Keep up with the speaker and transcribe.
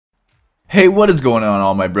Hey, what is going on,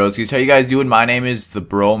 all my broskies? How you guys doing? My name is the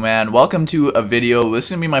Bro Man. Welcome to a video. This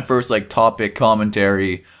is gonna be my first topic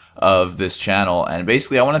commentary of this channel, and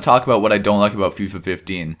basically I want to talk about what I don't like about FIFA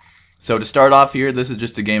 15. So to start off here, this is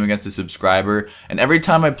just a game against a subscriber, and every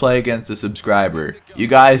time I play against a subscriber, you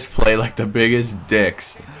guys play like the biggest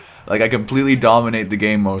dicks. Like, I completely dominate the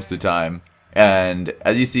game most of the time, and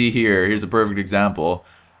as you see here, here's a perfect example.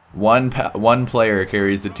 One player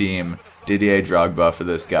carries the team. Didier Drogba for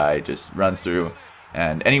this guy, just runs through.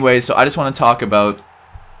 And anyway, so I just want to talk about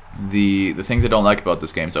the things I don't like about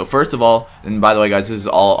this game. So first of all, and by the way guys, this is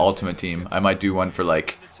all Ultimate Team. I might do one for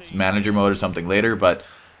like manager mode or something later, but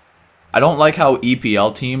I don't like how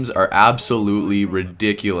EPL teams are absolutely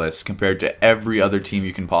ridiculous compared to every other team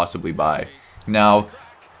you can possibly buy. Now,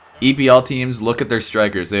 EPL teams, look at their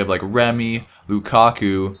strikers. They have like Remy,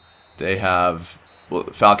 Lukaku, they have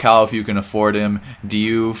Falcao if you can afford him,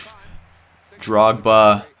 Diouf,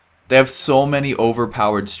 Drogba. They have so many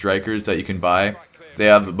overpowered strikers that you can buy. They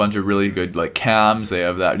have a bunch of really good cams. They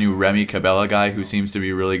have that new Remy Cabella guy who seems to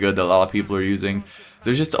be really good that a lot of people are using.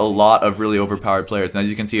 There's just a lot of really overpowered players. And as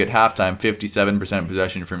you can see at halftime, 57%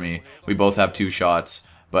 possession for me. We both have 2 shots.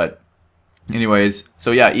 But anyways,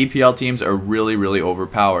 so yeah, EPL teams are really, really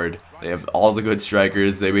overpowered. They have all the good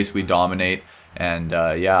strikers. They basically dominate. And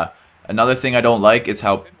yeah. Another thing I don't like is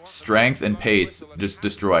how strength and pace just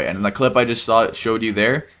destroy. And in the clip I just showed you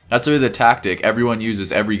there, that's really the tactic everyone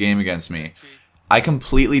uses every game against me. I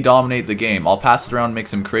completely dominate the game. I'll pass it around, make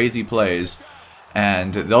some crazy plays,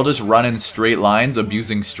 and they'll just run in straight lines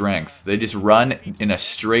abusing strength. They just run in a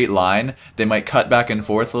straight line. They might cut back and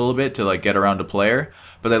forth a little bit to get around a player,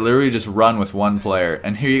 but they literally just run with one player.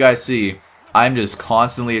 And here you guys see, I'm just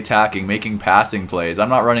constantly attacking, making passing plays. I'm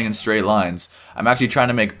not running in straight lines. I'm actually trying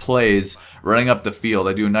to make plays running up the field.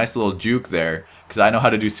 I do a nice little juke there because I know how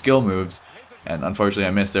to do skill moves. And unfortunately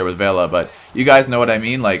I missed there with Vela, but you guys know what I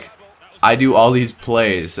mean. I do all these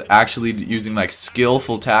plays actually using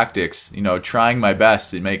skillful tactics, you know, trying my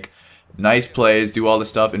best to make nice plays, do all this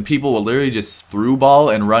stuff, and people will literally just through ball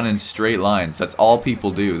and run in straight lines. That's all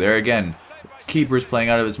people do. There again, this keeper's playing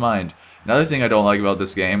out of his mind. Another thing I don't like about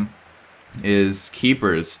this game is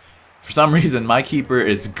keepers. For some reason, my keeper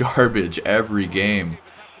is garbage every game.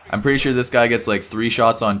 I'm pretty sure this guy gets 3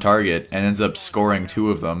 shots on target and ends up scoring 2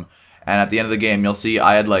 of them. And at the end of the game, you'll see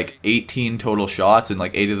I had 18 total shots and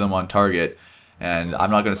 8 of them on target. And I'm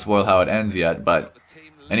not going to spoil how it ends yet, but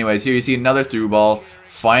anyways, here you see another through ball.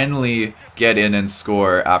 Finally get in and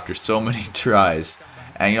score after so many tries.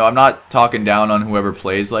 And you know, I'm not talking down on whoever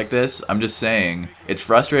plays like this. I'm just saying it's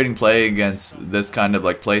frustrating playing against this kind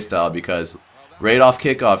of play style, because right off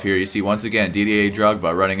kickoff here, you see once again Didier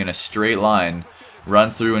Drogba running in a straight line,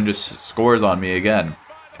 runs through and just scores on me again.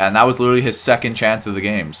 And that was literally his second chance of the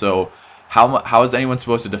game. So how is anyone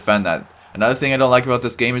supposed to defend that? Another thing I don't like about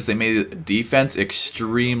this game is they made defense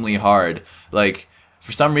extremely hard.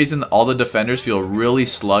 For some reason, all the defenders feel really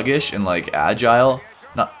sluggish and agile.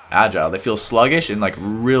 Not agile, they feel sluggish and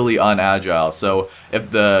really unagile. So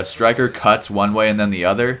if the striker cuts one way and then the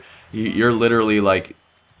other, you're literally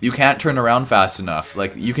you can't turn around fast enough.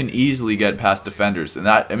 You can easily get past defenders, and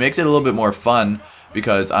it makes it a little bit more fun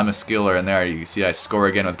because I'm a skiller. And there you see I score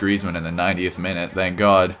again with Griezmann in the 90th minute, thank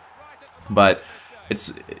God. But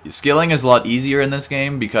skilling is a lot easier in this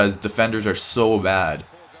game because defenders are so bad.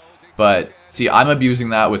 But see, I'm abusing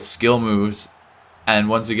that with skill moves. And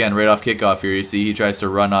once again, right off kickoff here, you see he tries to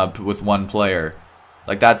run up with one player.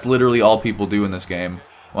 That's literally all people do in this game.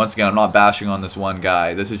 Once again, I'm not bashing on this one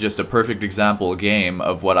guy. This is just a perfect example game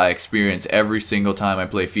of what I experience every single time I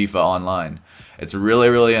play FIFA online. It's really,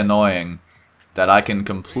 really annoying that I can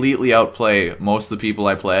completely outplay most of the people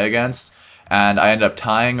I play against, and I end up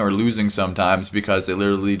tying or losing sometimes because they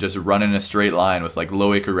literally just run in a straight line with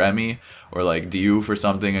Loic Remy or Diouf or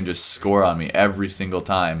something and just score on me every single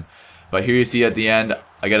time. But here you see at the end,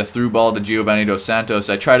 I get a through ball to Giovanni Dos Santos.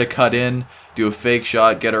 I try to cut in, do a fake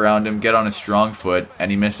shot, get around him, get on his strong foot,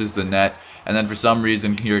 and he misses the net. And then for some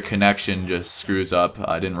reason, your connection just screws up.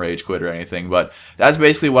 I didn't rage quit or anything, but that's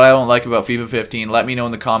basically what I don't like about FIFA 15. Let me know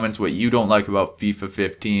in the comments what you don't like about FIFA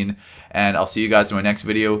 15, and I'll see you guys in my next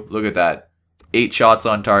video. Look at that. 8 shots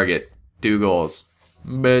on target, 2 goals.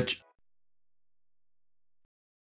 Bitch.